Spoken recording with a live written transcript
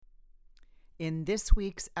In this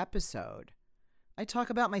week's episode, I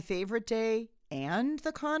talk about my favorite day and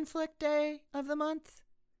the conflict day of the month.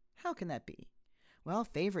 How can that be? Well,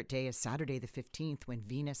 favorite day is Saturday the 15th, when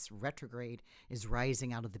Venus retrograde is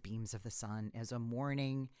rising out of the beams of the sun as a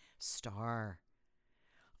morning star.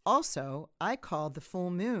 Also, I called the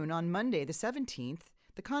full moon on Monday the 17th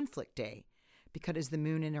the conflict day, because the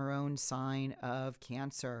moon in her own sign of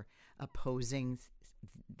Cancer opposing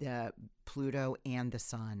the Pluto and the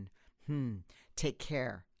sun. Take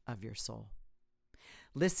care of your soul.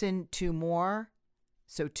 Listen to more,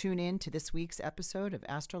 so tune in to this week's episode of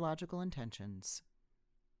Astrological Intentions.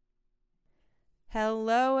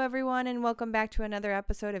 Hello, everyone, and welcome back to another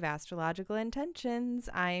episode of Astrological Intentions.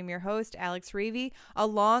 I am your host, Alex Reevy,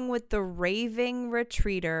 along with the raving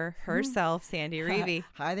retreater herself, Sandy Reevy.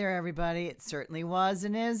 Hi there, everybody. It certainly was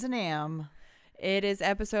and is and am. It is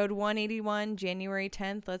episode 181, January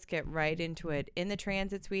 10th. Let's get right into it. In the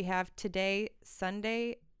transits we have today,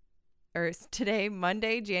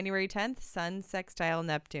 Monday, January 10th, Sun sextile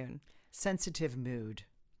Neptune. Sensitive mood.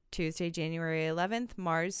 Tuesday, January 11th,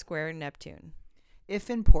 Mars square Neptune. If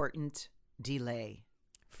important, delay.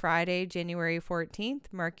 Friday, January 14th,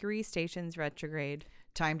 Mercury stations retrograde.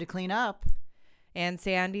 Time to clean up. And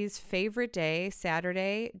Sandy's favorite day,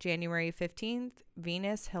 Saturday, January 15th,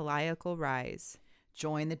 Venus Heliacal rise.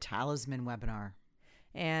 Join the Talisman webinar.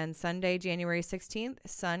 And Sunday, January 16th,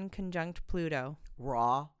 Sun conjunct Pluto.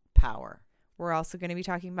 Raw power. We're also going to be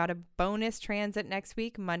talking about a bonus transit next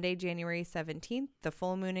week, Monday, January 17th, the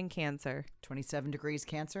full moon in Cancer. 27 degrees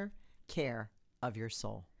Cancer. Care of your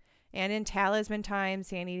soul. And in Talisman time,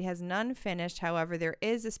 Sandy has none finished. However, there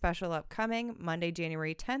is a special upcoming Monday,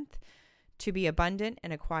 January 10th, to be abundant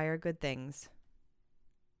and acquire good things.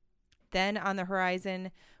 Then on the horizon,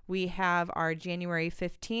 we have our January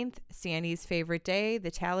 15th, Sandy's favorite day. The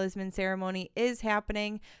Talisman ceremony is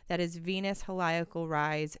happening. That is Venus Heliacal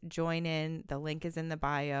rise. Join in. The link is in the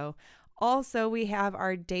bio. Also, we have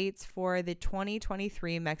our dates for the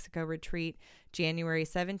 2023 Mexico retreat, January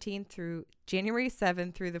 7th through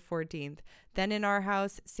the 14th. Then in our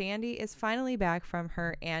house, Sandy is finally back from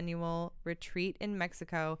her annual retreat in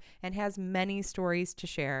Mexico and has many stories to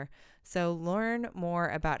share. So learn more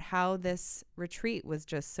about how this retreat was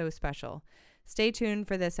just so special. Stay tuned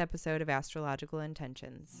for this episode of Astrological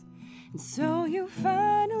Intentions. And so you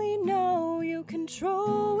finally know you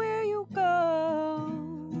control where you go.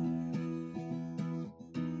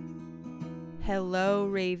 Hello,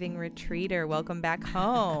 raving retreater. Welcome back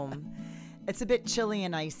home. It's a bit chilly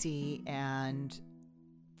and icy, and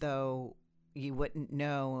though you wouldn't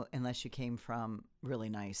know unless you came from really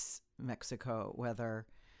nice Mexico weather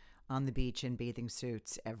on the beach in bathing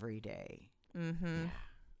suits every day. Mm-hmm.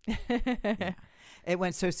 Yeah. It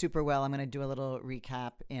went so super well. I'm going to do a little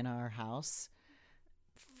recap in our house.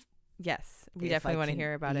 Yes, we definitely want to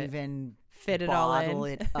hear about it. Even fit it all in. Bottle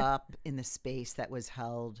it up in the space that was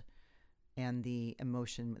held, and the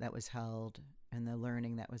emotion that was held, and the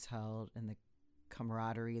learning that was held, and the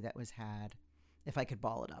camaraderie that was had. If I could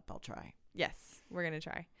ball it up, I'll try. Yes, we're going to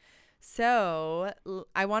try. So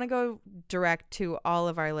I want to go direct to all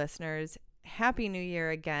of our listeners. Happy New Year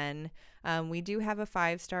again. We do have a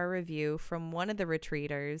 5-star review from one of the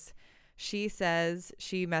retreaters. She says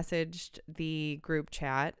she messaged the group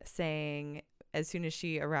chat saying, as soon as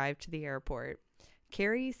she arrived to the airport,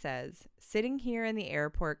 Carrie says, sitting here in the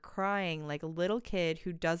airport crying like a little kid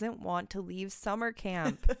who doesn't want to leave summer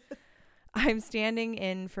camp. I'm standing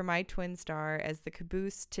in for my twin star as the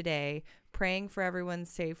caboose today, praying for everyone's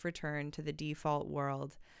safe return to the default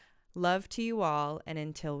world. Love to you all, and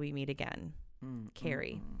until we meet again.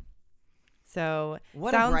 Carrie. So,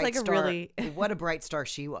 what sounds a bright like star. a really... What a bright star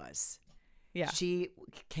she was. Yeah. She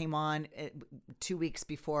came on 2 weeks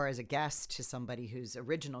before as a guest to somebody whose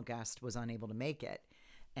original guest was unable to make it.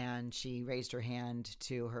 And she raised her hand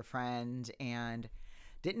to her friend and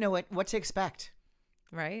didn't know what to expect.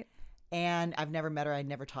 Right. And I've never met her. I'd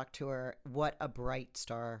never talked to her. What a bright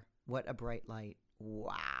star. What a bright light.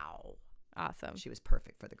 Wow. Awesome. She was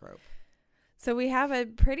perfect for the group. So we have a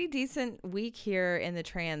pretty decent week here in the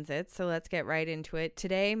transit, so let's get right into it.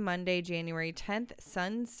 Today, Monday, January 10th,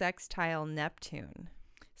 Sun sextile Neptune.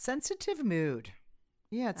 Sensitive mood.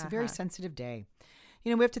 Yeah, it's a very sensitive day.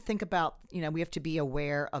 We have to think about, we have to be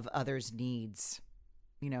aware of others' needs,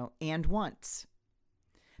 and wants,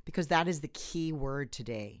 because that is the key word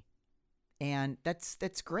today. And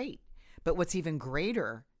that's great. But what's even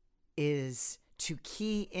greater is to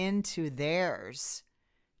key into theirs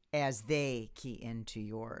as they key into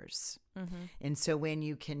yours. Mm-hmm. And so when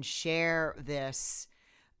you can share this,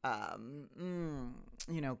 kind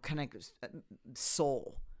of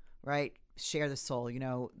soul, right? share the soul. You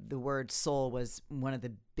know, the word soul was one of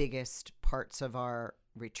the biggest parts of our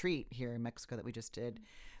retreat here in Mexico that we just did.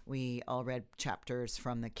 We all read chapters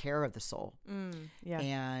from the care of the soul,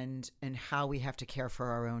 and how we have to care for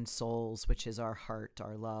our own souls, which is our heart,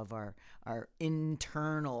 our love, our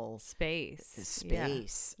internal space.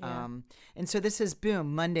 Yeah. And so this is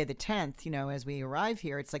boom, Monday the 10th. You know, as we arrive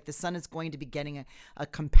here, it's like the sun is going to be getting a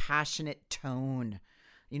compassionate tone,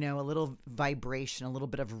 you know, a little vibration, a little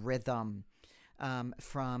bit of rhythm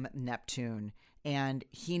from Neptune, and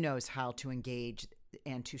he knows how to engage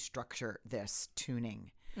and to structure this tuning.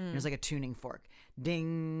 There's like a tuning fork.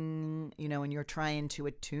 Ding, you know, when you're trying to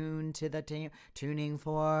attune to the tuning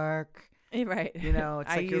fork. Right. You know, it's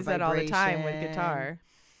I like use that all the time with guitar.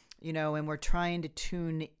 You know, and we're trying to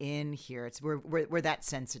tune in here. It's we're that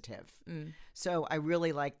sensitive. So I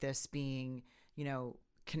really like this being, you know,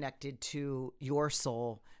 connected to your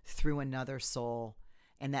soul through another soul,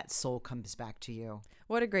 and that soul comes back to you.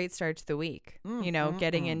 What a great start to the week. You know,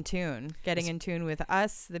 getting in tune with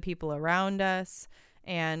us, the people around us,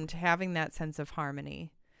 and having that sense of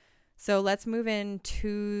harmony. So let's move in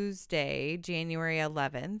Tuesday, January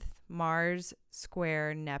 11th, Mars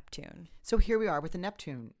square Neptune. So here we are with the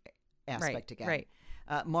Neptune aspect again. Right.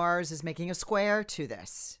 Mars is making a square to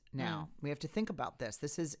this. Now we have to think about this.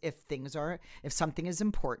 This is if something is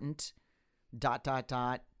important, ... Delay.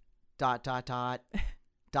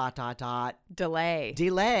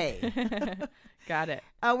 Got it.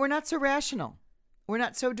 We're not so rational. We're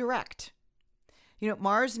not so direct. You know,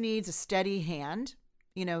 Mars needs a steady hand,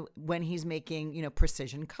 you know, when he's making, you know,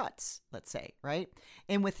 precision cuts, let's say, right?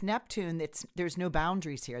 And with Neptune, there's no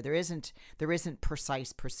boundaries here. There isn't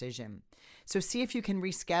precise precision. So see if you can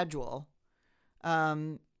reschedule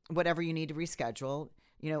whatever you need to reschedule,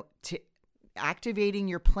 you know, to activating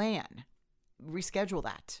your plan. Reschedule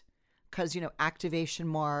that. Because, you know, activation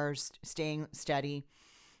Mars, staying steady,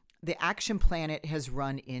 the action planet has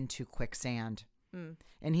run into quicksand.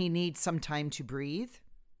 And he needs some time to breathe,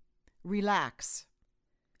 relax,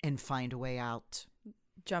 and find a way out.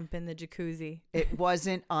 Jump in the jacuzzi. It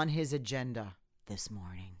wasn't on his agenda this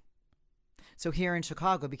morning. So here in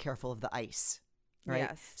Chicago, be careful of the ice, right?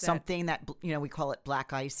 Yes. Something that, you know, we call it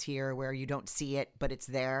black ice here, where you don't see it, but it's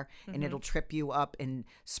there, and it'll trip you up and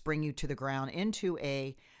spring you to the ground into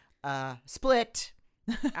a split.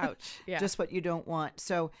 Ouch. Yeah. Just what you don't want.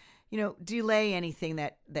 So, you know, delay anything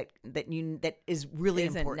that is really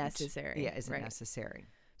isn't important. Necessary. Yeah, isn't necessary.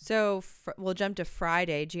 So we'll jump to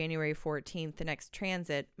Friday, January 14th, the next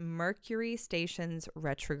transit, Mercury stations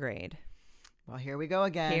retrograde. Well, here we go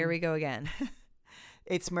again.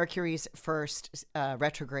 It's Mercury's first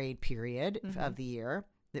retrograde period of the year.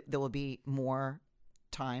 There will be more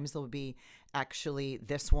times. There will be actually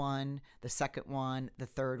this one, the second one, the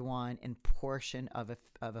third one, and portion of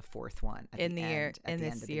a fourth one in the year. In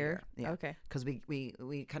this year, yeah. Okay. Because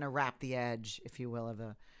we kind of wrap the edge, if you will, of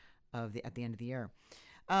the at the end of the year.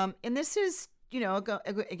 And this is, you know,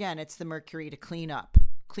 again, it's the Mercury to clean up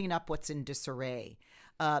what's in disarray,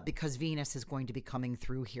 because Venus is going to be coming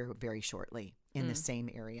through here very shortly in the same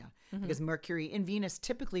area, because Mercury and Venus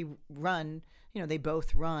typically run, you know, they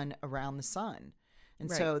both run around the sun. And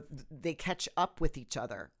so they catch up with each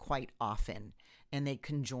other quite often, and they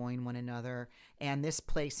conjoin one another. And this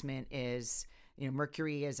placement is, you know,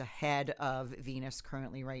 Mercury is ahead of Venus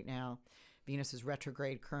currently right now. Venus is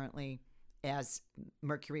retrograde currently. As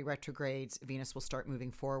Mercury retrogrades, Venus will start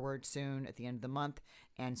moving forward soon at the end of the month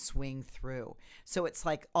and swing through. So it's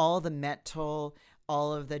like all the mental,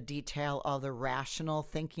 all of the detail, all the rational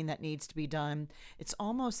thinking that needs to be done. It's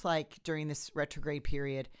almost like during this retrograde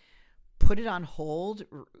period, put it on hold,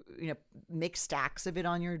 you know, make stacks of it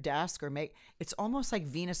on your desk, it's almost like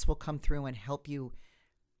Venus will come through and help you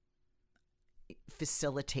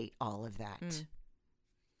facilitate all of that.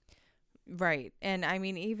 Right. And I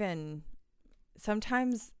mean, even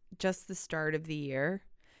sometimes just the start of the year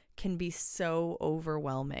can be so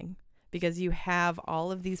overwhelming because you have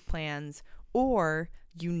all of these plans, or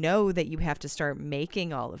you know that you have to start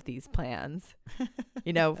making all of these plans,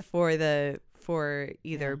 you know, for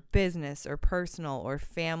either business or personal or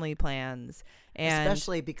family plans. And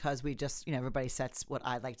especially because we just, you know, everybody sets what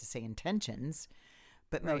I like to say intentions,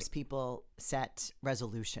 but most people set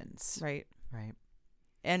resolutions. Right. Right.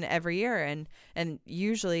 And every year, and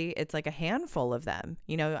usually it's like a handful of them.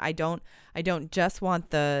 You know, I don't just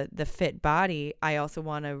want the fit body. I also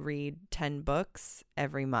want to read 10 books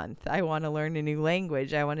every month. I want to learn a new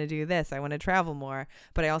language. I want to do this. I want to travel more,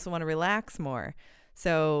 but I also want to relax more.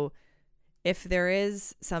 So if there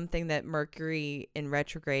is something that Mercury in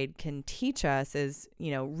retrograde can teach us is,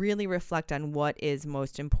 really reflect on what is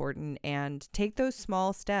most important and take those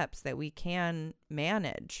small steps that we can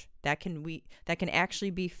manage that can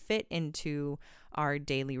actually be fit into our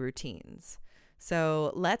daily routines.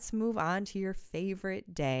 So let's move on to your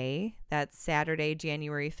favorite day. That's Saturday,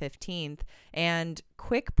 January 15th. And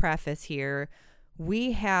quick preface here,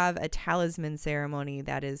 we have a talisman ceremony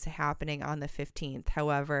that is happening on the 15th.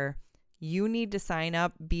 However, you need to sign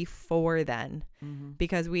up before then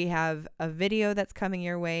because we have a video that's coming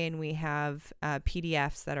your way and we have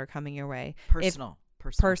PDFs that are coming your way.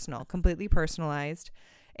 Personal, completely personalized.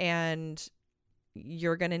 And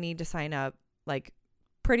you're going to need to sign up like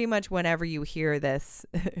pretty much whenever you hear this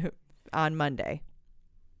on Monday.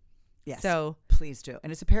 Yes. So please do.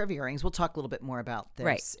 And it's a pair of earrings. We'll talk a little bit more about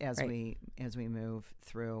this as we move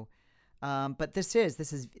through. But this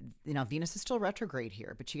is Venus is still retrograde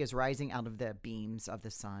here, but she is rising out of the beams of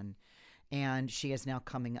the sun, and she is now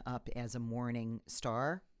coming up as a morning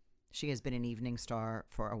star. She has been an evening star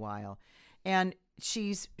for a while, and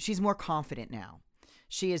she's more confident now.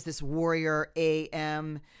 She is this warrior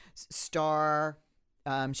AM star.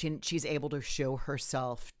 She's able to show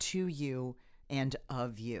herself to you and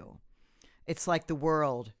of you. It's like the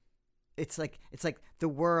world. It's like the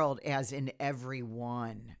world, as in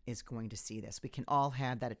everyone, is going to see this. We can all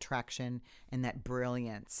have that attraction and that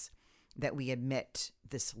brilliance that we emit,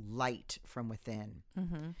 this light from within.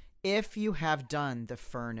 Mm-hmm. If you have done the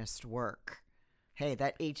furnace work, hey,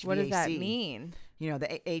 that HVAC. What does that mean?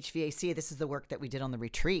 The HVAC. This is the work that we did on the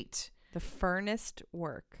retreat. The furnace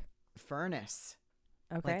work. Furnace.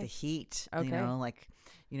 Okay. Like the heat. Okay.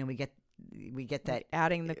 We get that,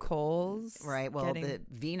 adding the coals, right? Well, the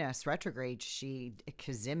Venus retrograde, she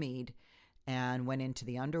kazimied and went into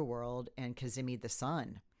the underworld and kazimied the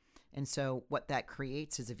sun, and so what that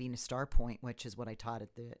creates is a Venus star point, which is what I taught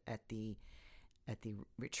at the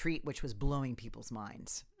retreat, which was blowing people's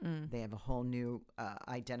minds. They have a whole new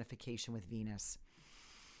identification with Venus,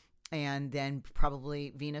 and then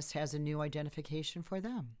probably Venus has a new identification for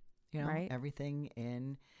them. Right. Everything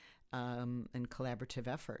in collaborative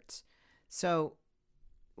efforts. So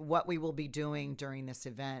what we will be doing during this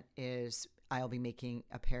event is I'll be making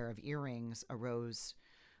a pair of earrings, a rose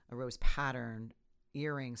pattern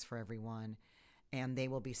earrings for everyone, and they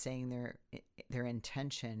will be saying their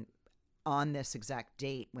intention on this exact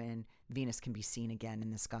date when Venus can be seen again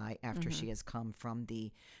in the sky after she has come from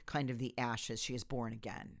the kind of the ashes. She is born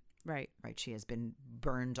again. Right. She has been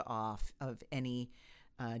burned off of any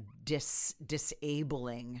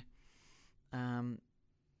disabling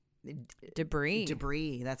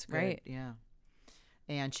debris. That's good. Right. Yeah.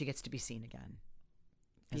 And she gets to be seen again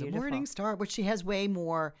as Beautiful. a morning star, which she has way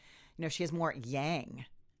more, she has more yang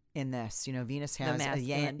in this. Venus has a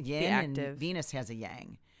yin and Venus has a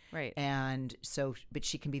yang. Right. And so, but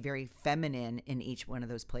she can be very feminine in each one of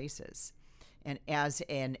those places. And as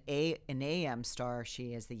an AM star,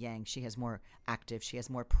 she is the yang. She has more active. She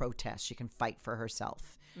has more protest. She can fight for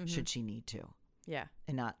herself should she need to. Yeah.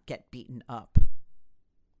 And not get beaten up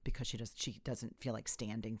because she doesn't feel like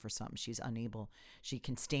standing for something. She's unable. She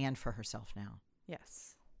can stand for herself now.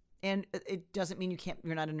 Yes. And it doesn't mean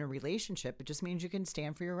you're not in a relationship. It just means you can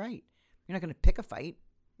stand for your right. You're not going to pick a fight.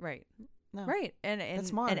 Right. No. Right. And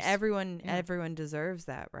That's Mars. And everyone deserves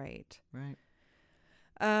that right. Right.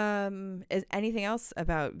 Is anything else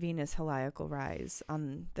about Venus Heliacal rise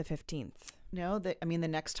on the 15th? No, the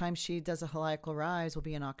next time she does a heliacal rise will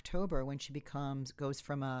be in October when she goes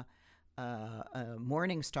from a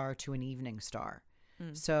morning star to an evening star.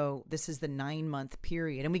 So this is the 9-month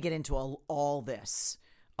period, and we get into all these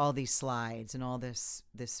slides and all this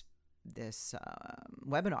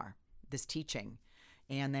webinar, this teaching,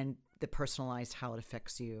 and then the personalized how it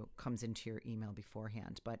affects you comes into your email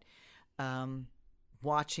beforehand. But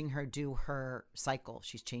watching her do her cycle,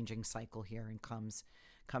 she's changing cycle here and comes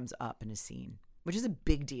up and is seen, which is a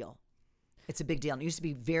big deal. It's a big deal. And it used to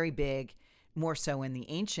be very big, more so in the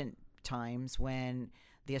ancient times when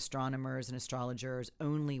the astronomers and astrologers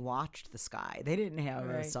only watched the sky. They didn't have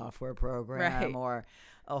a software program or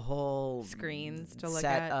a whole screens to look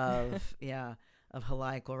set at of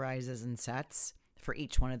heliacal rises and sets for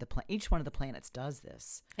each one of the planets does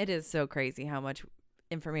this. It is so crazy how much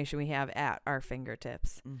information we have at our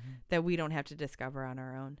fingertips that we don't have to discover on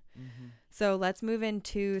our own. So let's move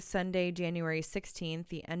into Sunday, January 16th,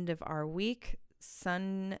 the end of our week,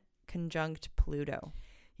 Sun conjunct Pluto.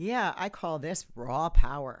 Yeah, I call this raw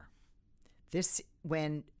power. This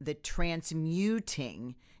when the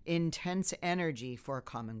transmuting intense energy for a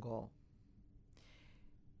common goal.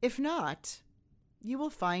 If not, you will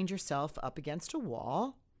find yourself up against a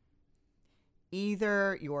wall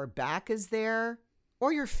either your back is there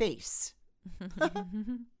or your face.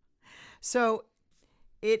 So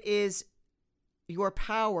it is your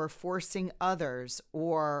power forcing others,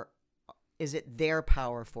 or is it their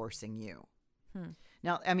power forcing you?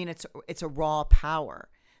 Now, I mean, it's a raw power.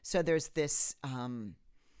 So there's this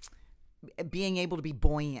being able to be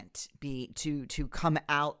buoyant, to come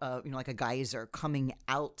out of, like a geyser coming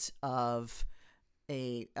out of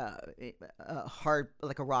a hard,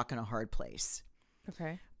 like a rock in a hard place.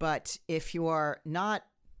 Okay. But if you are not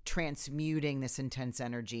transmuting this intense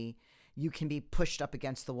energy, you can be pushed up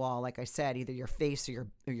against the wall. Like I said, either your face or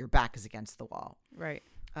your back is against the wall. Right.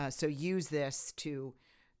 So use this to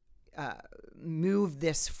move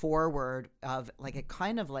this forward of like a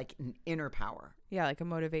kind of like an inner power. Yeah, like a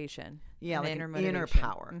motivation. Yeah, like an inner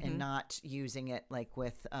power, and not using it like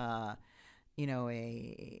with a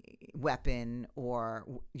weapon or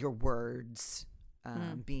your words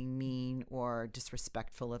being mean or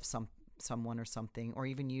disrespectful of someone or something, or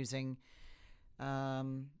even using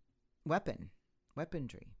weaponry.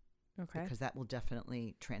 Okay. Because that will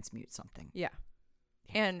definitely transmute something. Yeah.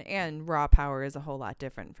 And raw power is a whole lot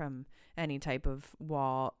different from any type of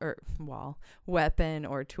weapon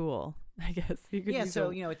or tool, I guess you could use. So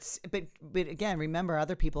it's but again, remember,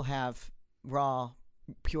 other people have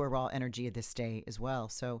pure raw energy of this day as well.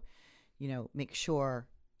 So make sure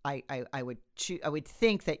I would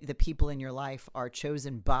think that the people in your life are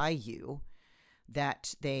chosen by you,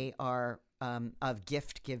 that they are of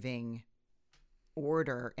gift giving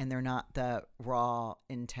order, and they're not the raw,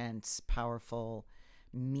 intense, powerful,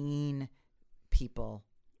 mean people.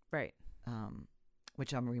 Right.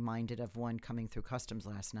 Which I'm reminded of one coming through customs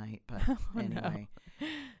last night. But anyway,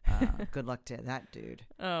 good luck to that dude.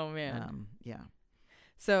 Oh, man. Yeah.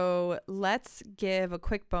 So let's give a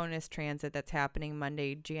quick bonus transit that's happening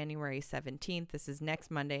Monday, January 17th. This is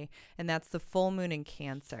next Monday, and that's the full moon in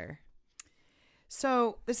Cancer.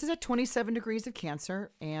 So this is at 27 degrees of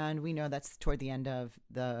Cancer, and we know that's toward the end of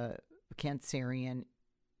the Cancerian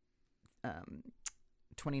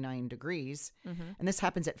 29 degrees. Mm-hmm. And this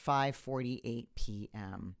happens at 5:48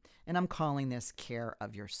 p.m. And I'm calling this care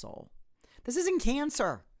of your soul. This is in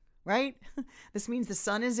Cancer, right? This means the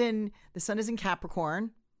sun is in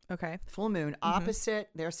Capricorn. Okay. Full moon opposite.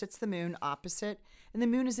 There sits the moon opposite, and the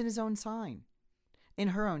moon is in his own sign, in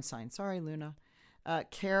her own sign. Sorry, Luna.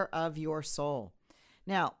 Care of your soul.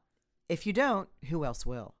 Now, if you don't, who else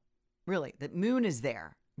will? Really, the moon is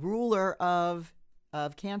there, ruler of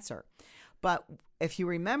Cancer. But if you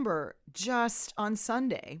remember, just on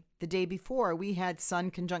Sunday, the day before, we had Sun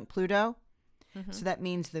conjunct Pluto. Mm-hmm. So that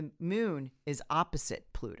means the moon is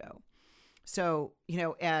opposite Pluto. So,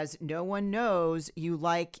 as no one knows you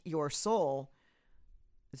like your soul,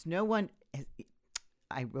 as no one,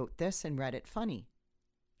 I wrote this and read it funny.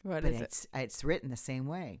 What but is it? It's written the same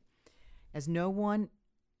way. As no one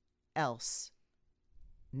else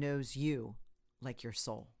knows you like your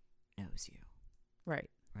soul knows you. Right.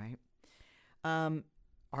 Right?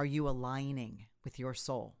 Are you aligning with your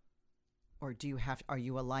soul? Or are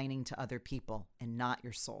you aligning to other people and not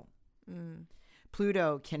your soul? Mm.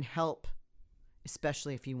 Pluto can help,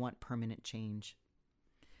 especially if you want permanent change.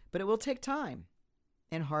 But it will take time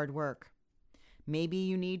and hard work. Maybe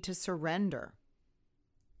you need to surrender.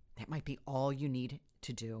 That might be all you need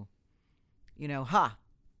to do.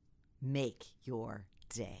 Make your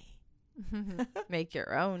day. Make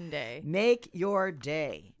your own day. Make your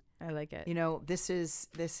day. I like it. This is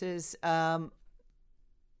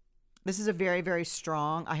a very, very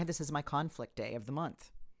strong. I have this as my conflict day of the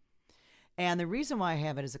month. And the reason why I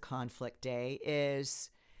have it as a conflict day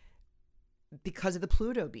is because of the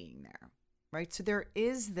Pluto being there, right? So there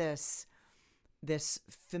is this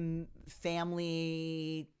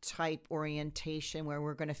family type orientation where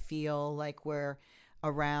we're going to feel like we're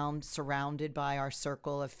surrounded by our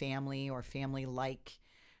circle of family or family-like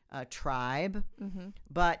tribe. Mm-hmm.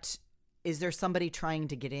 But is there somebody trying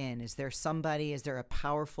to get in? Is there a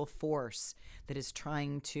powerful force that is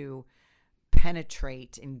trying to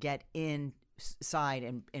penetrate and get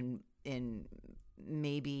inside and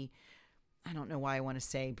maybe, I don't know why I want to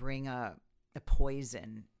say, bring a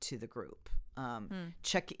poison to the group?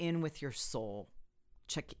 Check in with your soul.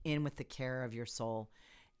 Check in with the care of your soul,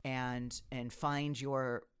 and find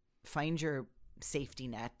your safety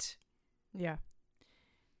net. Yeah.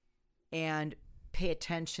 And pay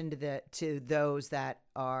attention to those that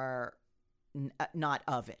are not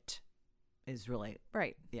of it. Is really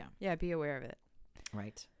right. Yeah. Yeah. Be aware of it.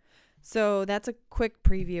 Right. So that's a quick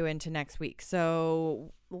preview into next week.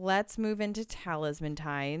 So let's move into talisman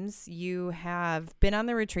times. You have been on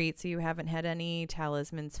the retreat, so you haven't had any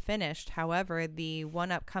talismans finished. However, the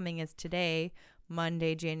one upcoming is today,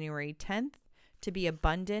 Monday, January 10th, to be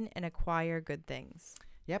abundant and acquire good things.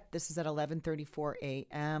 Yep, this is at 11:34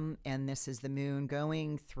 a.m. and this is the moon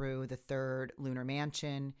going through the third lunar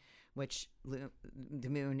mansion, which the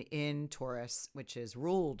moon in Taurus, which is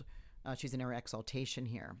ruled. She's in her exaltation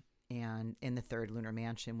here, and in the third lunar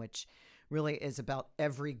mansion, which really is about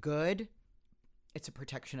every good. It's a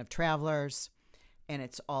protection of travelers, and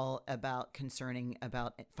it's all about concerning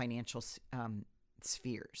about financial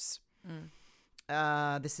spheres.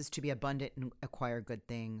 This is to be abundant and acquire good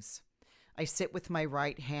things. I sit with my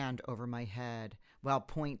right hand over my head while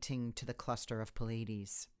pointing to the cluster of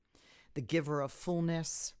Pleiades, the giver of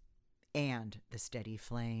fullness and the steady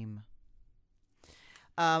flame.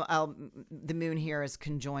 The moon here is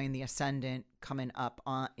conjoined the ascendant coming up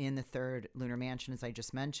in the third lunar mansion, as I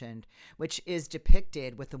just mentioned, which is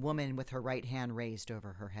depicted with a woman with her right hand raised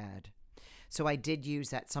over her head. So I did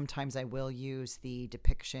use that. Sometimes I will use the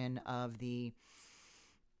depiction of the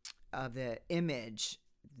image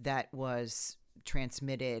that was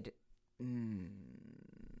transmitted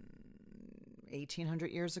 1800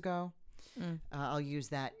 years ago. I'll use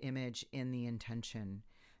that image in the intention.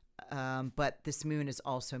 But this moon is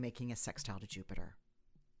also making a sextile to Jupiter.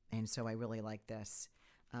 And so I really like this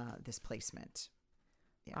placement.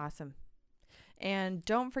 Yeah. Awesome. And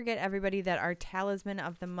don't forget, everybody, that our talisman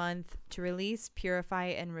of the month, to release, purify,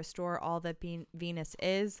 and restore all that Venus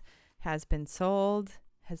is, has been sold,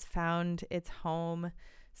 has found its home.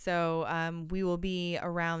 So we will be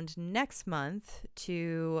around next month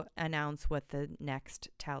to announce what the next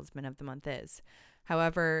talisman of the month is.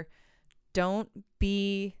 However, don't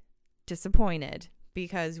be disappointed,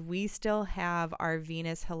 because we still have our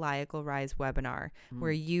Venus Heliacal Rise webinar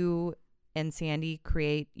where you and Sandy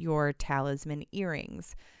create your talisman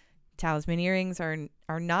earrings. Talisman earrings are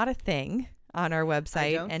not a thing on our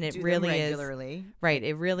website, and it really is right.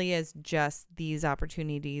 It really is just these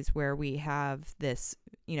opportunities where we have this,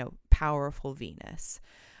 powerful Venus.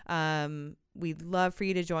 We'd love for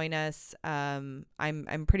you to join us. I'm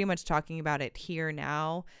pretty much talking about it here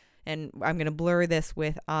now, and I'm going to blur this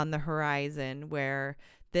with on the horizon, where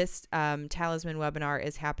this talisman webinar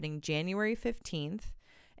is happening January 15th.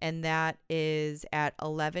 And that is at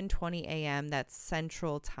 11:20 a.m. That's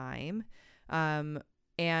Central Time.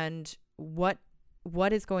 And what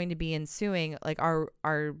is going to be ensuing, like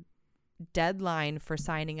our deadline for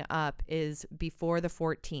signing up is before the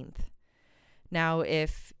 14th. Now,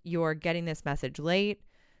 if you're getting this message late,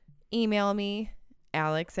 email me,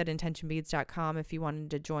 alex@intentionbeads.com, if you wanted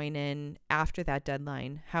to join in after that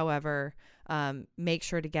deadline. However, make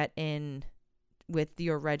sure to get in with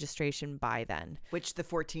your registration by then. Which the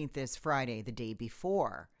 14th is Friday, the day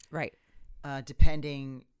before. Right.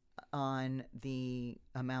 Depending on the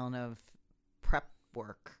amount of prep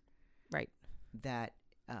work. Right. That,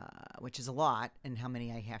 which is a lot, and how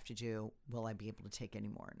many I have to do. Will I be able to take any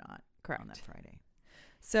more or not? Correct. On that Friday.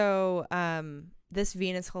 So this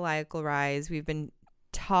Venus Heliacal Rise, we've been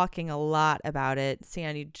talking a lot about it.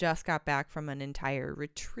 Sandy just got back from an entire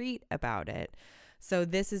retreat about it. So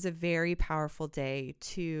this is a very powerful day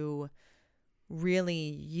to really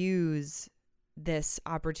use this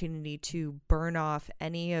opportunity to burn off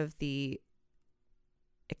any of the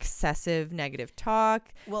excessive negative talk.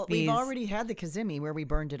 Well, we've already had the Kazemi where we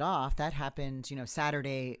burned it off. That happened,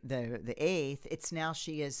 Saturday the 8th. It's now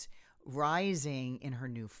she is rising in her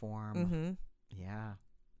new form. Mm-hmm. Yeah.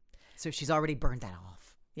 So she's already burned that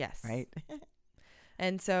off. Yes. Right?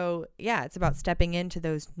 And so, yeah, it's about stepping into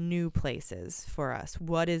those new places for us.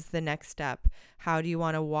 What is the next step? How do you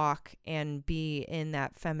want to walk and be in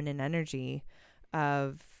that feminine energy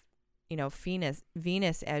of,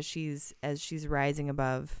 Venus as she's rising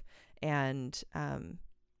above and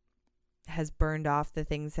has burned off the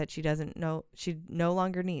things that she doesn't know she no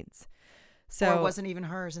longer needs. So or wasn't even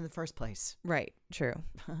hers in the first place. Right. True.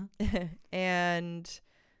 And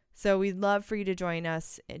so we'd love for you to join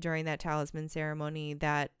us during that talisman ceremony.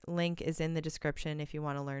 That link is in the description if you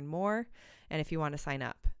want to learn more and if you want to sign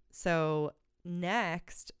up. So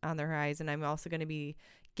next on the horizon, I'm also going to be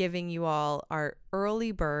giving you all our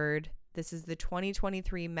early bird. This is the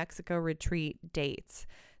 2023 Mexico retreat dates.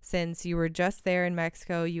 Since you were just there in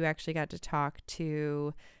Mexico, you actually got to talk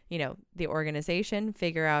to, the organization,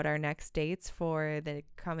 figure out our next dates for the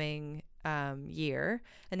coming year.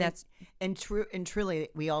 And truly,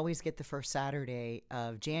 we always get the first Saturday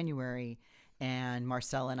of January. And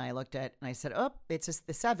Marcel and I looked at, and I said, it's just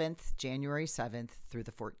the 7th, January 7th through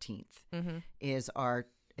the 14th is our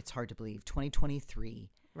it's hard to believe,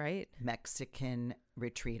 2023 Right. Mexican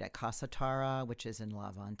retreat at Casa Tara, which is in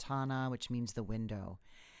La Ventana, which means the window.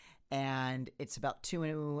 And it's about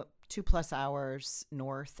 2+ hours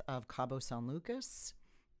north of Cabo San Lucas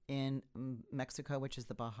in Mexico, which is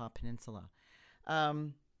the Baja Peninsula.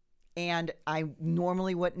 And I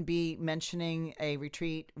normally wouldn't be mentioning a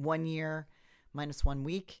retreat 1 year minus 1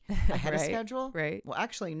 week ahead of schedule. Right. Well,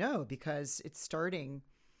 actually, no, because it's starting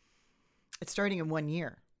in 1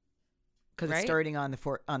 year. Because it's starting on the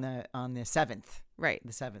 7th. Right.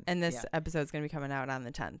 The 7th. And this episode's going to be coming out on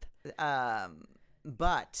the 10th.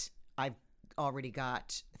 But I've already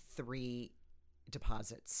got 3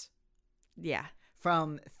 deposits. Yeah.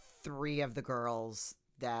 From 3 of the girls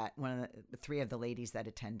that 3 of the ladies that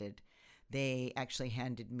attended. They actually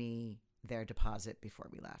handed me their deposit before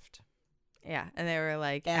we left. Yeah. And they were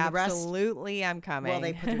like, and absolutely, I'm coming. Well,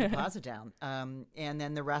 they put their deposit down. And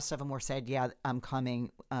then the rest of them were said, yeah, I'm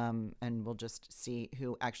coming. And we'll just see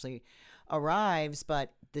who actually arrives.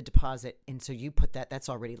 But the deposit, and so you put that's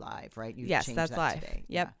already live, right? You yes, changed that's that live. Today.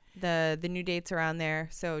 Yep. Yeah. The new dates are on there.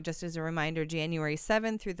 So just as a reminder, January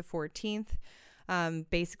 7th through the 14th.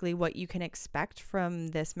 Basically what you can expect from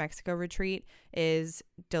this Mexico retreat is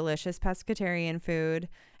delicious pescatarian food,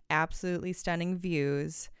 absolutely stunning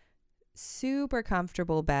views, super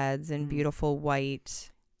comfortable beds and beautiful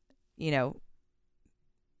white,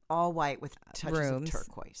 all white with touches rooms. Of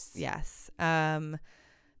turquoise. Yes.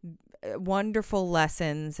 Wonderful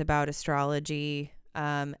lessons about astrology,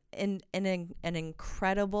 and an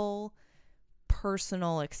incredible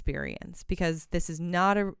personal experience, because this is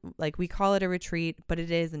not we call it a retreat, but it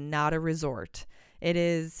is not a resort. It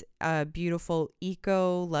is a beautiful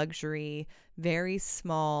eco luxury, very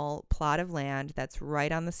small plot of land that's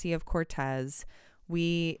right on the Sea of Cortez.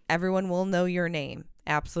 Everyone will know your name.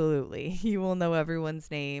 Absolutely. You will know everyone's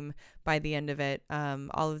name by the end of it.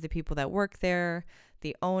 All of the people that work there,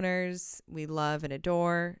 the owners, we love and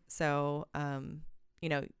adore. So,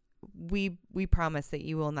 we promise that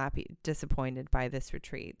you will not be disappointed by this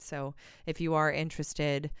retreat. So if you are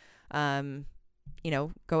interested, go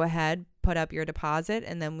ahead, put up your deposit,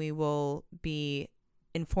 and then we will be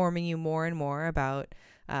informing you more and more about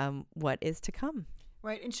what is to come.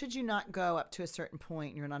 Right. And should you not go up to a certain point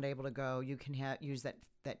and you're not able to go, you can use that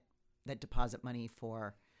deposit money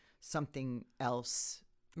for something else.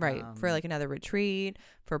 Right. For like another retreat,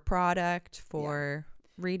 for product, for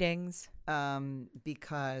readings.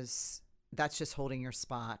 Because that's just holding your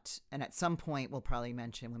spot. And at some point, we'll probably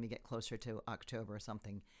mention when we get closer to October or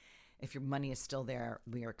something, if your money is still there,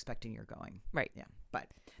 we are expecting you're going. Right. Yeah. But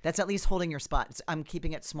that's at least holding your spot. I'm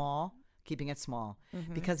keeping it small,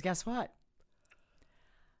 because guess what?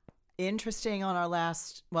 Interesting on our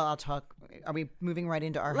last, are we moving right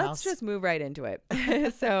into our house? Let's just move right into it.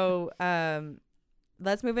 So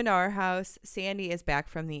let's move into our house. Sandy is back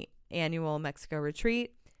from the annual Mexico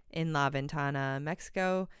retreat in La Ventana,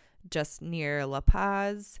 Mexico, just near La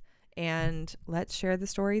Paz. And let's share the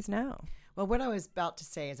stories now. Well, what I was about to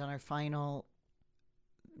say is on our final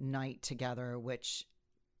night together, which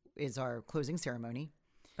is our closing ceremony.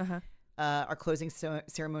 Our closing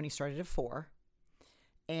ceremony started at 4.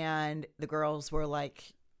 And the girls were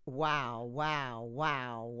like, wow, wow,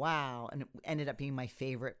 wow, wow. And it ended up being my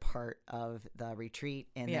favorite part of the retreat.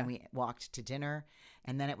 And then we walked to dinner.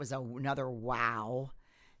 And then it was another wow.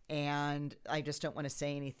 And I just don't want to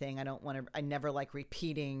say anything. I never like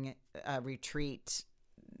repeating retreat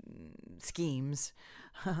schemes,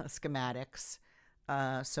 schematics.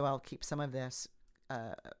 So I'll keep some of this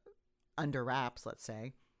under wraps, let's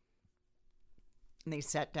say. And they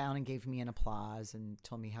sat down and gave me an applause and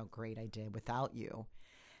told me how great I did without you.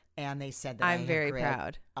 And they said that I'm very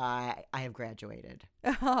proud. I have graduated.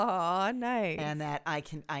 Oh, nice. And that I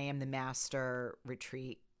am the master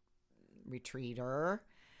retreater,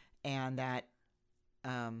 and that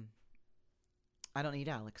I don't need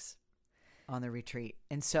Alex on the retreat.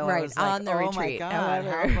 And so I was like, on the retreat,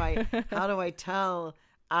 my God, how do I tell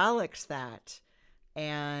Alex that?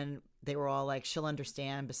 And they were all like, she'll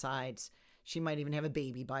understand. Besides, she might even have a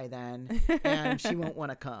baby by then, and she won't want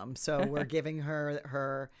to come. So we're giving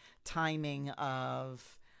her timing of,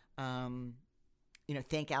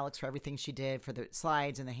 thank Alex for everything she did, for the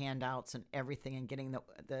slides and the handouts and everything, and getting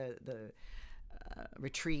the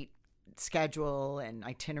retreat schedule and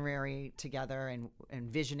itinerary together,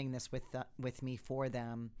 and visioning this with me for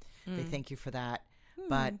them. They thank you for that,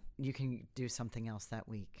 but you can do something else that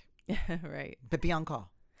week. Right. But be on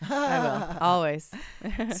call. I will, always.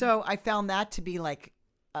 So I found that to be like,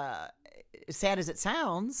 sad as it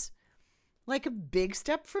sounds, like a big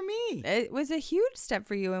step for me. It was a huge step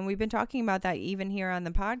for you. And we've been talking about that even here on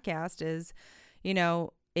the podcast is,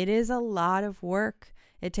 it is a lot of work.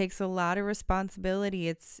 It takes a lot of responsibility.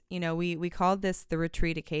 It's, we called this the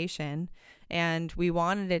retreatication, and we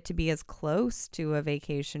wanted it to be as close to a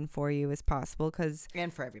vacation for you as possible,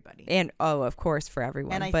 and for everybody. And of course for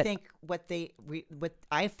everyone. And I think we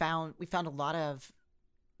found a lot of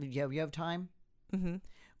yo-yo time, mm-hmm.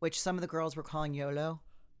 which some of the girls were calling YOLO.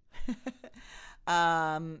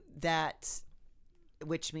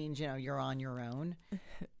 Which means, you're on your own.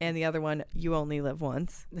 And the other one, you only live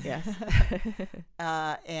once. Yes.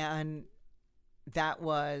 And there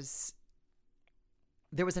was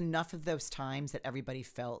enough of those times that everybody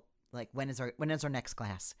felt like, when is our next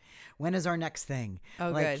class? When is our next thing?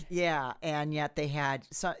 Oh, good. Yeah. And yet they had,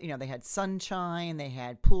 they had sunshine, they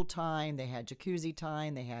had pool time, they had jacuzzi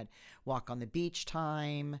time, they had walk on the beach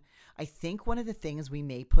time. I think one of the things we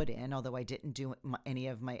may put in, although I didn't do any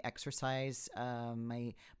of my exercise,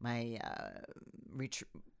 my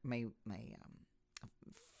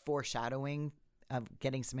foreshadowing of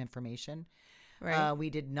getting some information. Right. We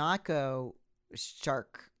did not go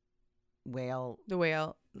whale,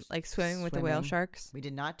 like swimming with the whale sharks. We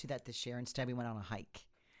did not do that this year. Instead, we went on a hike,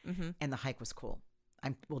 mm-hmm. and the hike was cool.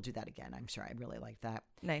 We'll do that again. I'm sure I'd really like that.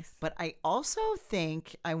 Nice. But I also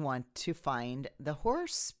think I want to find the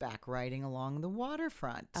horseback riding along the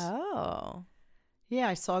waterfront. Oh. Yeah,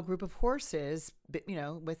 I saw a group of horses,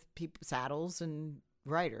 with saddles and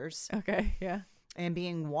riders. Okay, yeah. And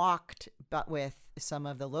being walked, but with some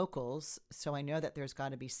of the locals. So I know that there's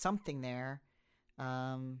got to be something there.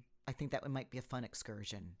 I think that might be a fun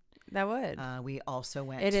excursion. That would. We also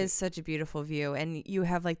went. It is such a beautiful view, and you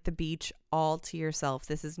have like the beach all to yourself.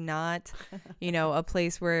 This is not, a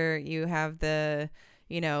place where you have the,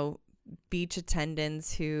 beach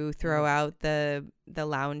attendants who throw out the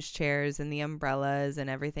lounge chairs and the umbrellas and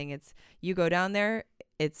everything. You go down there,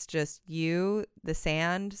 it's just you, the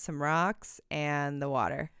sand, some rocks, and the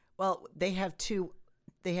water. Well, they have two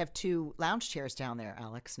lounge chairs down there,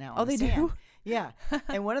 Alex. Now. Oh, they do? Yeah.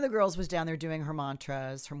 And one of the girls was down there doing her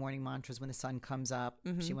morning mantras when the sun comes up.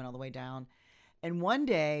 Mm-hmm. She went all the way down. And one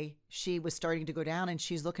day she was starting to go down, and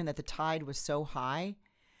she's looking that the tide was so high,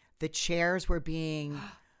 the chairs were being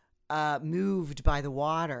moved by the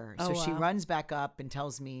water. So she runs back up and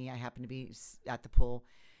tells me, I happen to be at the pool,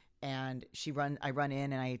 and I run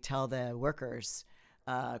in and I tell the workers,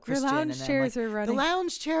 Christian, your lounge chairs are running. The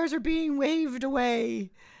lounge chairs are being waved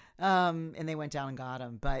away. And they went down and got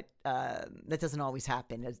them, but that doesn't always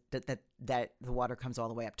happen. That the water comes all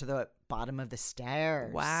the way up to the bottom of the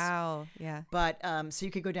stairs. Wow, yeah. But so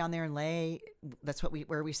you could go down there and lay. That's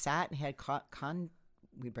where we sat and had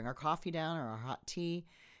we'd bring our coffee down or our hot tea,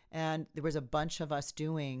 and there was a bunch of us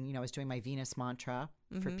doing. I was doing my Venus mantra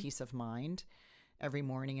for peace of mind every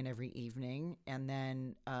morning and every evening, and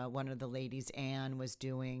then one of the ladies, Anne, was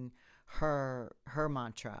doing her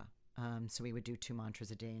mantra. So we would do 2 mantras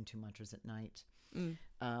a day and 2 mantras at night.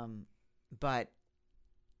 But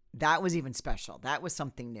that was even special. That was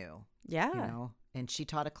something new. Yeah. And she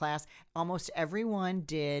taught a class. Almost everyone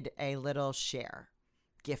did a little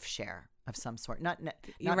gift share of some sort. Not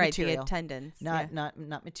You're right, material. The attendance.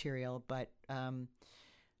 Not material, but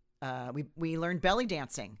we learned belly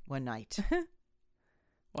dancing one night.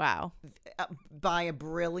 Wow. By a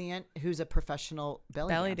brilliant, who's a professional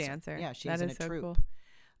belly dancer. Yeah, she was in a troupe. Cool.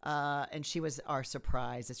 And she was our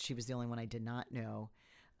surprise, as she was the only one I did not know.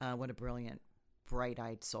 What a brilliant,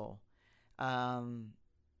 bright-eyed soul. And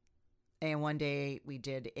one day we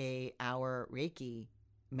did our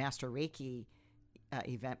master Reiki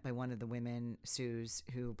event by one of the women, Suze,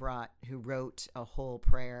 who wrote a whole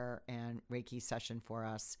prayer and Reiki session for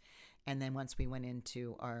us. And then once we went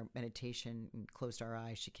into our meditation and closed our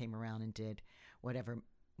eyes, she came around and did whatever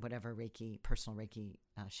Reiki, personal Reiki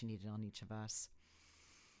she needed on each of us.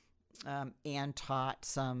 Anne taught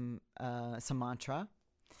some mantra,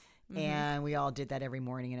 and we all did that every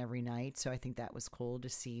morning and every night. So I think that was cool to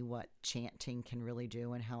see what chanting can really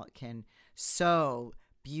do and how it can so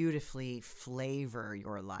beautifully flavor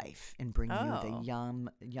your life and bring you the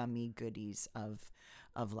yummy goodies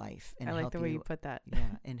of life. And I like the way you put that. Yeah,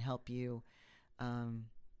 and help you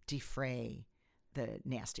defray the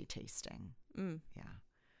nasty tasting. Yeah,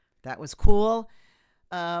 that was cool.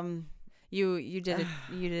 You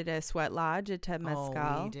did a sweat lodge, a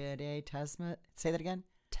temazcal. Oh, we did a say that again.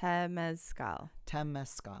 Temazcal,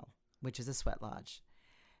 which is a sweat lodge,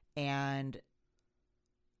 and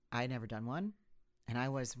I had never done one, and I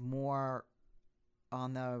was more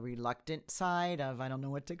on the reluctant side of I don't know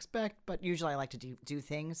what to expect, but usually I like to do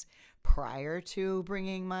things prior to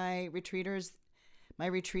bringing my retreaters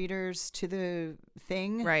to the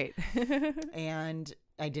thing, right? And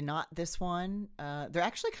I did not this one. They're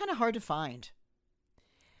actually kind of hard to find.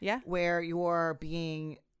 Yeah. where you're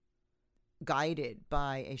being guided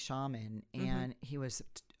by a shaman, and he was,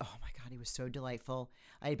 oh my God, he was so delightful.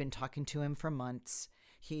 I had been talking to him for months.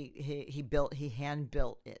 He hand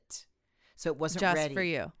built it, so it wasn't Just ready for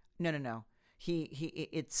you. No.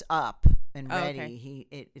 It's up and Oh, ready.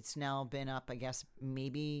 okay. It's now been up, I guess,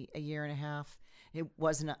 maybe a year and a half. It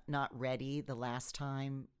was not ready the last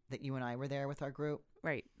time that you and I were there with our group.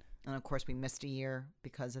 Right. And of course we missed a year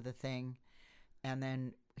because of the thing. And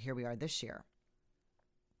then here we are this year.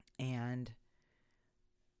 And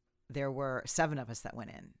there were 7 of us that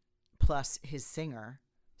went in, plus his singer.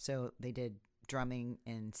 So they did drumming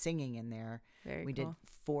and singing in there. We did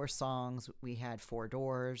 4 songs. We had 4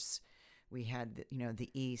 doors. We had, the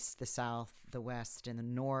east, the south, the west, and the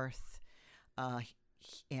north.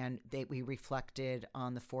 And we reflected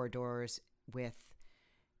on the 4 doors with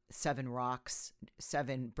 7 rocks,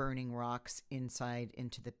 7 burning rocks inside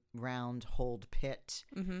into the round holed pit,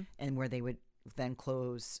 and where they would then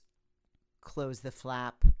close the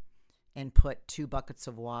flap and put 2 buckets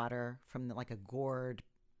of water from like a gourd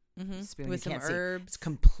spoon with you some can't herbs. See. It's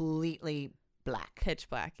completely black, Pitch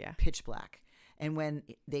black. Yeah. pitch black. And when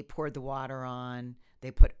they poured the water on,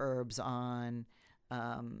 they put herbs on,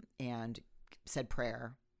 and said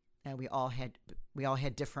prayer. And we all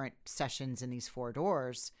had different sessions in these 4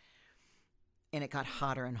 doors, and it got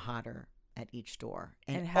hotter and hotter at each door.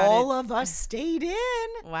 And all of us stayed in.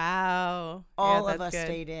 Wow. All of us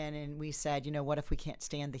stayed in, and we said, what if we can't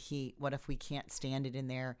stand the heat? What if we can't stand it in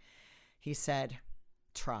there? He said,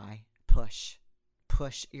 try, push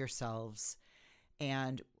yourselves.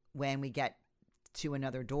 And when we get to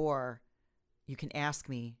another door, you can ask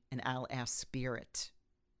me, and I'll ask Spirit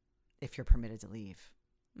if you're permitted to leave.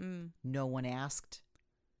 No one asked,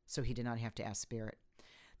 so he did not have to ask Spirit.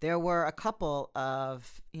 There were a couple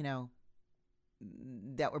of,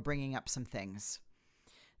 that were bringing up some things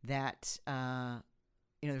that,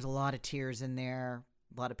 there's a lot of tears in there.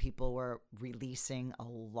 A lot of people were releasing a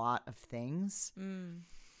lot of things.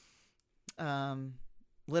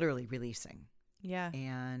 Literally releasing. Yeah.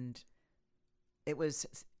 And it was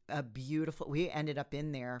a beautiful, we ended up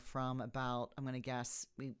in there from about, I'm going to guess,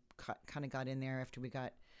 we kind of got in there after we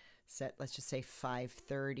got set, let's just say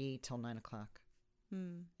 5:30 till 9 o'clock.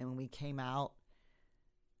 And when we came out,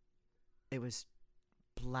 it was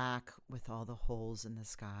black with all the holes in the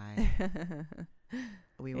sky.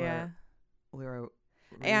 We were radiant.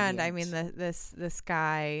 And I mean, the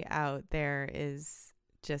sky out there is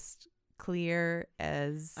just clear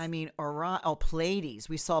as, I mean, Pleiades.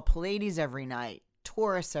 We saw Pleiades every night,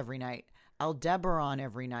 Taurus every night, Aldebaran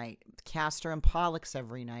every night, Castor and Pollux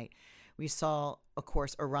every night. We saw, of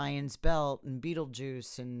course, Orion's Belt and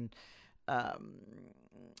Betelgeuse and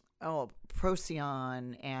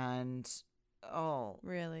Procyon and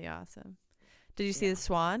really awesome. Did you see the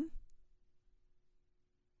swan?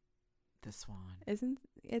 The swan.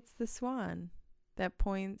 It's the swan that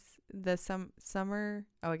points the summer.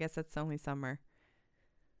 Oh, I guess that's only summer.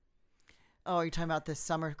 Oh, are you talking about the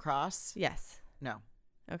summer cross? Yes. No.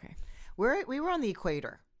 Okay. We were on the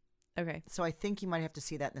equator. Okay. So I think you might have to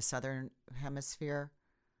see that in the southern hemisphere.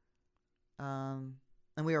 And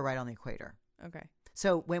we were right on the equator. Okay.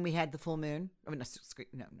 So when we had the full moon, not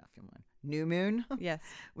full moon, new moon. Yes.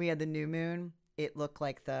 We had the new moon. It looked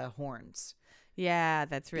like the horns. Yeah,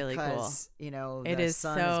 that's really cool. The it is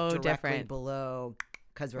sun so is directly different below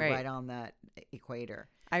because we're right on that equator.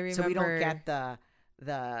 I remember. So we don't get the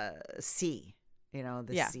sea,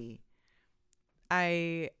 the sea.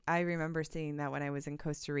 I remember seeing that when I was in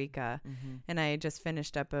Costa Rica, and I had just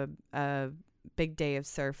finished up a big day of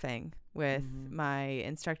surfing with my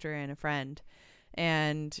instructor and a friend,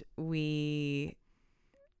 and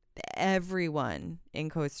everyone in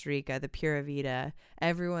Costa Rica, the Pura Vida,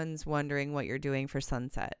 everyone's wondering what you're doing for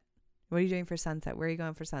sunset. What are you doing for sunset? Where are you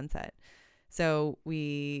going for sunset? So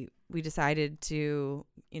we decided to,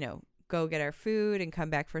 go get our food and come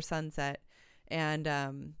back for sunset. And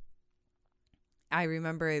I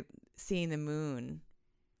remember seeing the moon,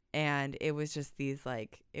 and it was just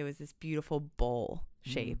it was this beautiful bowl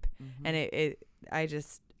shape. And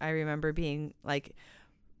I remember being like,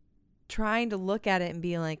 trying to look at it and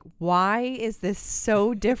being like, why is this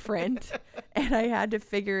so different? And I had to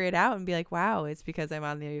figure it out and be like, wow, it's because I'm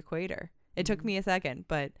on the equator. It took me a second,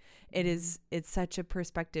 but it's such a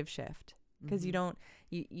perspective shift, because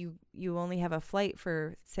you only have a flight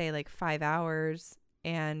for, say, like 5 hours,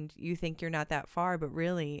 and you think you're not that far, but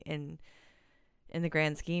really in the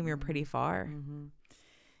grand scheme, you're pretty far.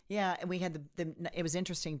 Yeah. And we had it was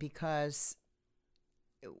interesting because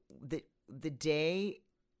the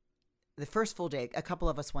first full day, a couple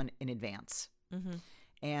of us went in advance,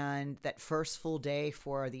 And that first full day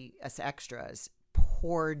for us extras,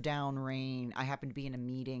 poured down rain. I happened to be in a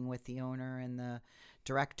meeting with the owner and the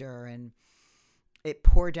director, and it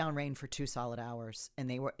poured down rain for 2 solid hours. And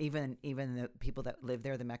they were even the people that live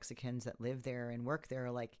there, the Mexicans that live there and work there,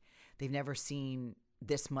 are like, they've never seen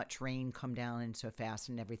this much rain come down and so fast,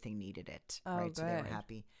 and everything needed it. Oh, right. So they were good.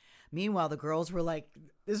 happy. Meanwhile, the girls were like,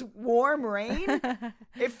 this warm rain,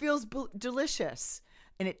 it feels delicious.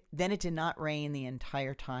 And it did not rain the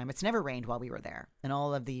entire time. It's never rained while we were there. In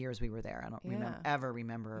all of the years we were there, I don't ever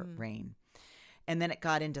remember rain. And then it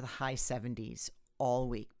got into the high 70s all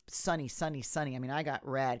week. Sunny, sunny, sunny. I mean, I got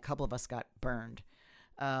red. A couple of us got burned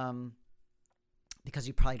because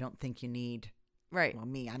you probably don't think you need. Right. Well,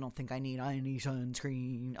 me, I don't think I need any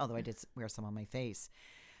sunscreen, although I did wear some on my face.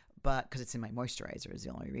 But because it's in my moisturizer is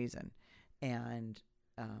the only reason. And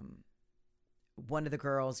one of the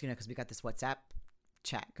girls, because we got this WhatsApp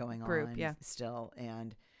chat going on still,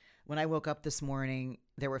 and when I woke up this morning,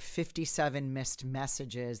 there were 57 missed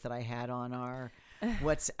messages that I had on our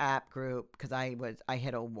WhatsApp group because I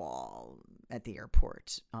hit a wall at the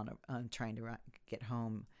airport on trying to get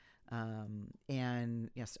home, and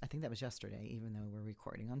yes, I think that was yesterday, even though we're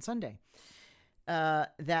recording on Sunday.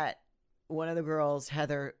 That one of the girls,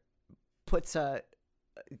 Heather,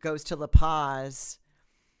 goes to La Paz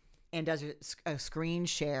and does a screen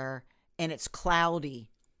share. And it's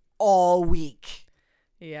cloudy all week.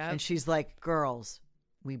 Yeah. And she's like, girls,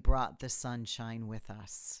 we brought the sunshine with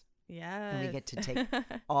us. Yeah. And we get to take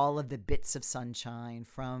all of the bits of sunshine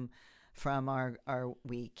from our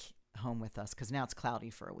week home with us, because now it's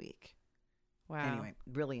cloudy for a week. Wow. Anyway,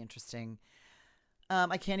 really interesting.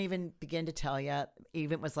 I can't even begin to tell you.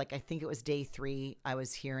 Even it was like, I think it was day 3, I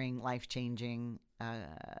was hearing life-changing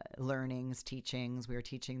learnings, teachings. We were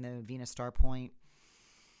teaching the Venus Star Point.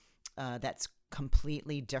 That's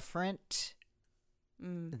completely different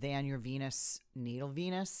than your Venus, natal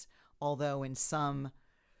Venus. Although in some,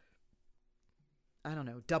 I don't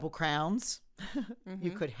know, double crowns,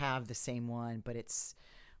 you could have the same one, but it's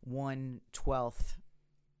 1/12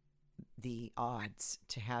 the odds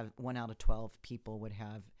to have 1 out of 12 people would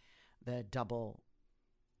have the double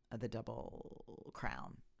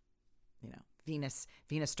crown. Venus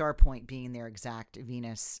Star Point being their exact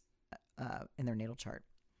Venus in their natal chart.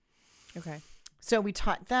 Okay. So we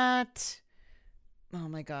taught that. Oh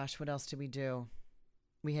my gosh, what else did we do?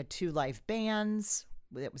 We had 2 live bands.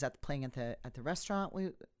 It was playing at the restaurant.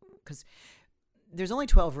 Because there's only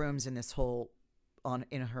 12 rooms in this whole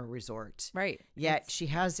in her resort. Right. Yet she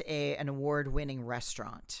has an award-winning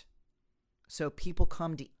restaurant. So people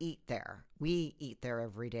come to eat there. We eat there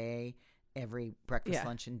every day, every breakfast,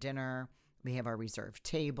 lunch, and dinner. We have our reserved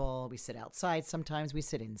table. We sit outside. Sometimes we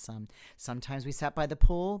sit in some. Sometimes we sat by the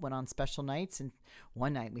pool, went on special nights. And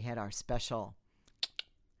one night we had our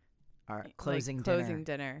closing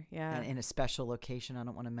dinner. Yeah. In a special location. I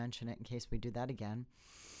don't want to mention it in case we do that again.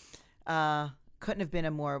 Couldn't have been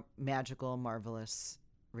a more magical, marvelous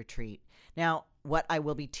retreat. Now, what I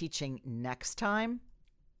will be teaching next time,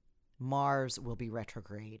 Mars will be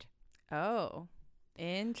retrograde. Oh,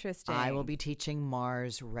 interesting. I will be teaching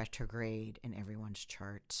Mars retrograde in everyone's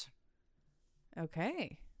chart.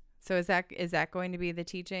 Okay. So is that going to be the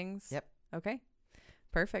teachings? Yep. Okay.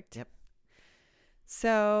 Perfect. Yep.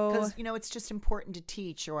 So, because it's just important to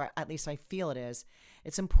teach, or at least I feel it is.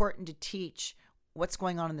 It's important to teach what's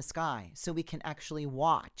going on in the sky so we can actually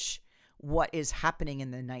watch what is happening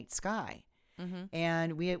in the night sky. Mm-hmm.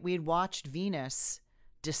 And we had watched Venus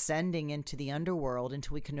descending into the underworld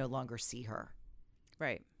until we could no longer see her.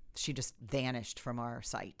 Right. She just vanished from our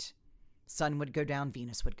sight. Sun would go down,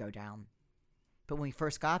 Venus would go down. But when we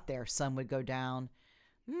first got there, sun would go down.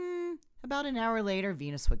 About an hour later,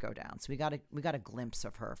 Venus would go down. So we got a glimpse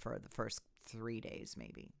of her for the first 3 days,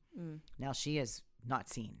 maybe. Now she is not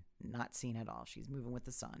seen at all. She's moving with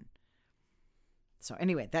the sun. So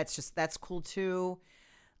anyway, that's cool too.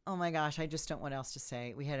 Oh my gosh, I just don't know what else to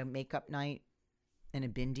say. We had a makeup night and a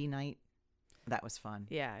bindi night. That was fun.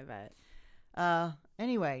 Yeah, I bet.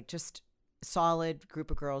 Anyway, just solid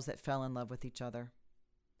group of girls that fell in love with each other.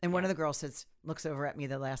 And one of the girls looks over at me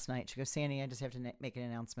the last night. She goes, Sandy, I just have to make an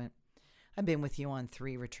announcement. I've been with you on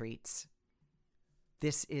 3 retreats.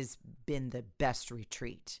 This has been the best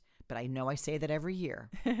retreat. But I know I say that every year.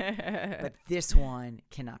 But this one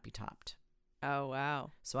cannot be topped. Oh,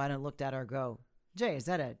 wow. So I done looked at her and go, Jay, is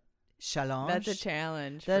that a challenge? That's a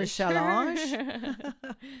challenge. That is challenge?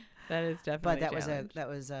 That is definitely a challenge. That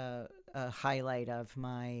was a highlight of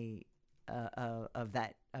my of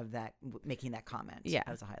that making that comment. Yeah.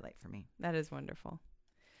 That was a highlight for me. That is wonderful.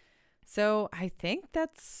 So I think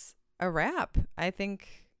that's a wrap. I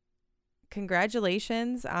think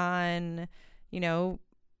congratulations on,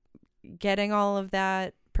 getting all of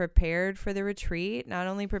that prepared for the retreat. Not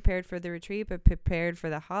only prepared for the retreat, but prepared for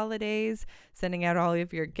the holidays, sending out all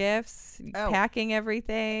of your gifts, packing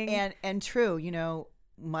everything. And true,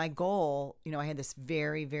 my goal, I had this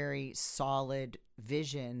very, very solid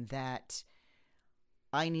vision that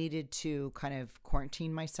I needed to kind of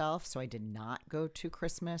quarantine myself. So I did not go to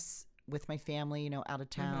Christmas with my family, out of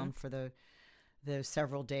town for the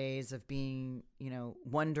several days of being,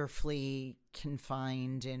 wonderfully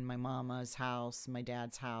confined in my mama's house, my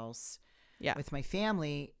dad's house, with my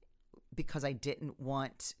family, because I didn't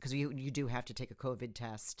want, because you do have to take a COVID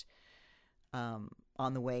test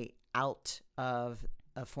on the way out of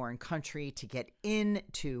a foreign country to get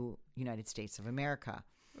into United States of America.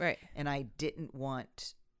 Right. And I didn't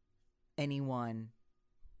want anyone,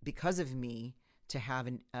 because of me, to have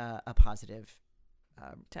a positive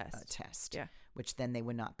test. Yeah. Which then they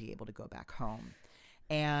would not be able to go back home.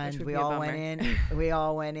 And Which would we be a all bummer. went in. We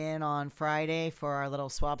all went in on Friday for our little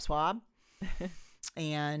swab.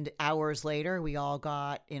 And hours later, we all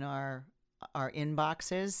got in our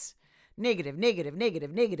inboxes negative, and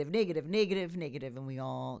we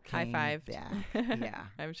all came High-fived. back. Yeah.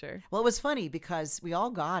 I'm sure. Well, it was funny because we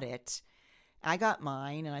all got it. I got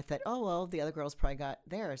mine, and I thought, oh, well, the other girls probably got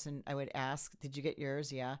theirs. And I would ask, did you get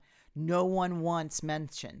yours? Yeah. No one once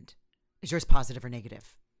mentioned, is yours positive or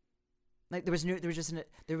negative? Like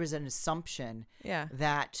there was an assumption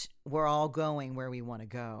that we're all going where we want to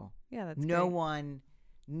go. Yeah, that's no great.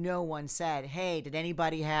 No one said, hey, did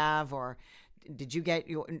anybody have, or did you get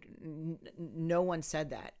your, no one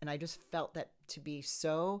said that. And I just felt that to be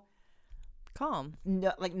so Calm.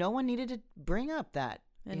 no one needed to bring up that.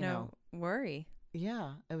 And no worry.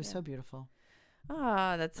 Yeah, it was so beautiful.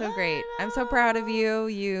 Oh, that's so great. I'm so proud of you.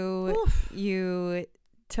 You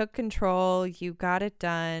took control. You got it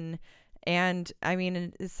done. And I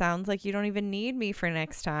mean, it sounds like you don't even need me for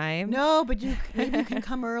next time. No, but maybe you can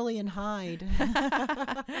come early and hide.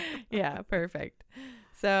 Yeah, perfect.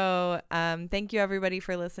 So thank you, everybody,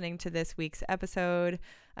 for listening to this week's episode.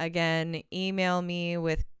 Again, email me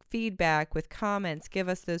with feedback, with comments. Give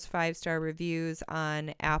us those 5-star reviews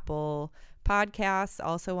on Apple Podcasts,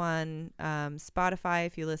 also on Spotify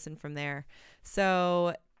if you listen from there.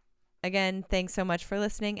 So again, thanks so much for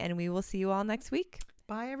listening, and we will see you all next week.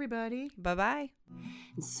 Bye, everybody. Bye-bye.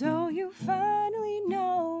 And so you finally